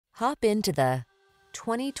Hop into the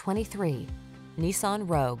 2023 Nissan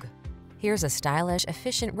Rogue. Here's a stylish,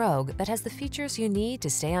 efficient Rogue that has the features you need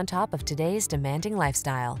to stay on top of today's demanding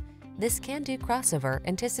lifestyle. This can-do crossover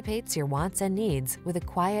anticipates your wants and needs with a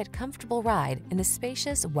quiet, comfortable ride in a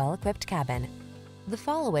spacious, well-equipped cabin. The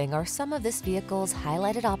following are some of this vehicle's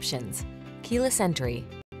highlighted options: keyless entry,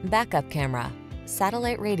 backup camera,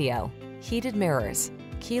 satellite radio, heated mirrors,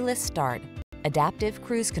 keyless start, adaptive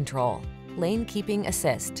cruise control, lane keeping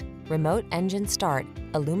assist, remote engine start,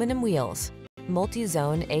 aluminum wheels,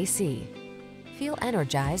 multi-zone AC. Feel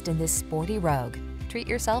energized in this sporty Rogue. Treat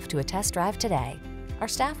yourself to a test drive today. Our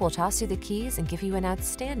staff will toss you the keys and give you an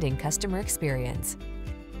outstanding customer experience.